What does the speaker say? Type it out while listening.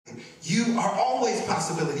You are always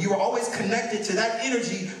possibility. You are always connected to that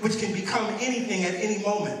energy which can become anything at any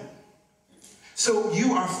moment. So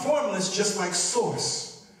you are formless just like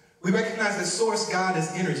source. We recognize that source, God,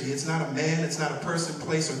 is energy. It's not a man, it's not a person,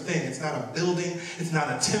 place, or thing. It's not a building, it's not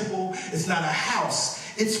a temple, it's not a house.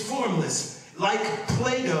 It's formless. Like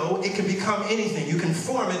Play-Doh, it can become anything. You can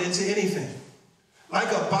form it into anything.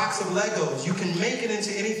 Like a box of Legos, you can make it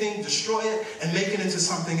into anything, destroy it, and make it into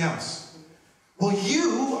something else. Well,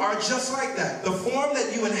 you are just like that. The form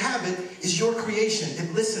that you inhabit is your creation.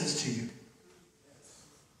 It listens to you.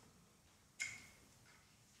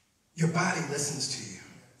 Your body listens to you.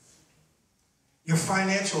 Your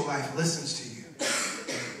financial life listens to you.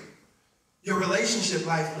 Your relationship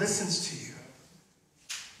life listens to you.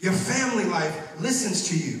 Your family life listens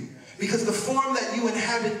to you. Because the form that you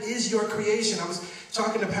inhabit is your creation. I was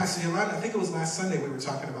talking to Pastor Yolanda, I think it was last Sunday we were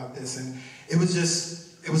talking about this, and it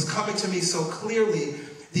was coming to me so clearly,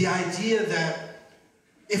 the idea that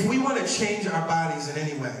if we want to change our bodies in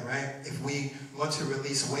any way, right? If we want to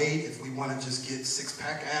release weight, if we want to just get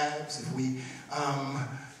six-pack abs, if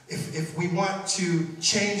we want to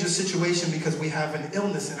change a situation because we have an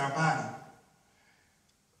illness in our body,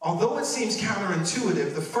 although it seems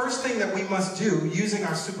counterintuitive, the first thing that we must do, using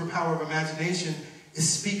our superpower of imagination, is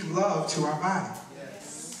speak love to our body.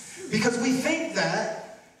 Yes. Because we think that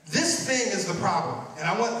this thing is the problem, and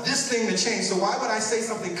I want this thing to change, so why would I say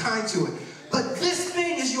something kind to it? But this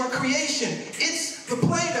thing is your creation. It's the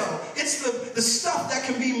Play-Doh. It's the stuff that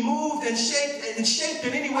can be moved and shaped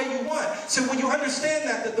in any way you want. So when you understand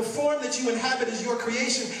that the form that you inhabit is your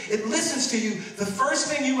creation, it listens to you. The first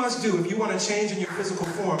thing you must do if you want to change in your physical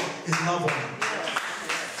form is love on it.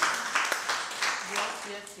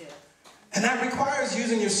 Yes. And that requires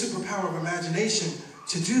using your superpower of imagination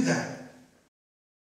to do that.